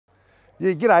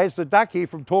Yeah, g'day, it's the Duck here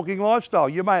from Talking Lifestyle.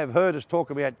 You may have heard us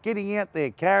talk about getting out there,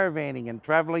 caravanning and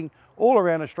travelling all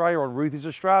around Australia on Ruth is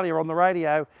Australia on the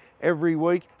radio every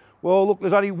week. Well, look,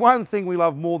 there's only one thing we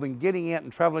love more than getting out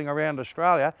and travelling around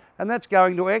Australia, and that's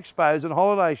going to expos and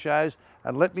holiday shows.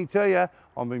 And let me tell you,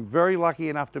 I've been very lucky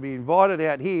enough to be invited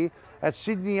out here at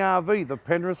Sydney RV, the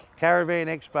Penrith Caravan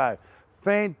Expo.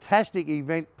 Fantastic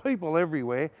event, people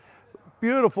everywhere.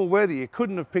 Beautiful weather, you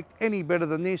couldn't have picked any better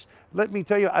than this. Let me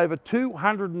tell you, over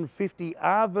 250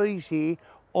 RVs here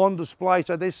on display.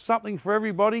 So there's something for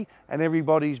everybody and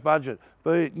everybody's budget,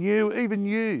 be it new, even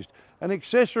used. An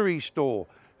accessory store,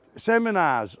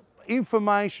 seminars,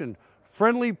 information,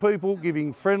 friendly people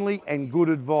giving friendly and good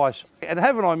advice. And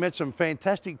haven't I met some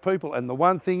fantastic people? And the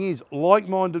one thing is,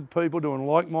 like-minded people doing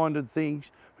like-minded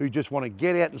things who just want to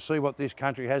get out and see what this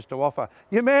country has to offer.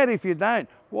 You're mad if you don't.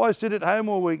 Why sit at home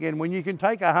all weekend when you can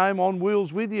take a home on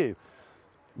wheels with you?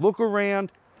 Look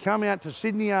around, come out to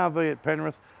Sydney RV at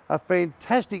Penrith, a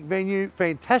fantastic venue,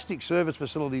 fantastic service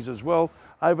facilities as well,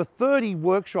 over 30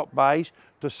 workshop bays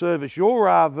to service your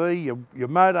RV, your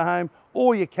motorhome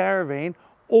or your caravan,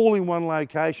 all in one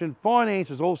location.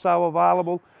 Finance is also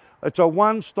available. It's a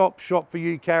one-stop shop for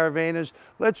you caravanners.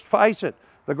 Let's face it,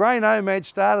 the Grey Nomads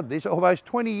started this almost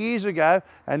 20 years ago,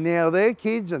 and now their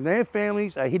kids and their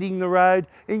families are hitting the road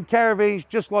in caravans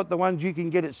just like the ones you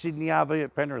can get at Sydney RV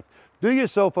at Penrith. Do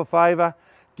yourself a favour,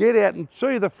 get out and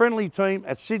see the friendly team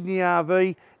at Sydney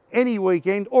RV any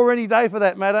weekend or any day for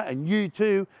that matter, and you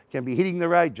too can be hitting the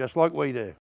road just like we do.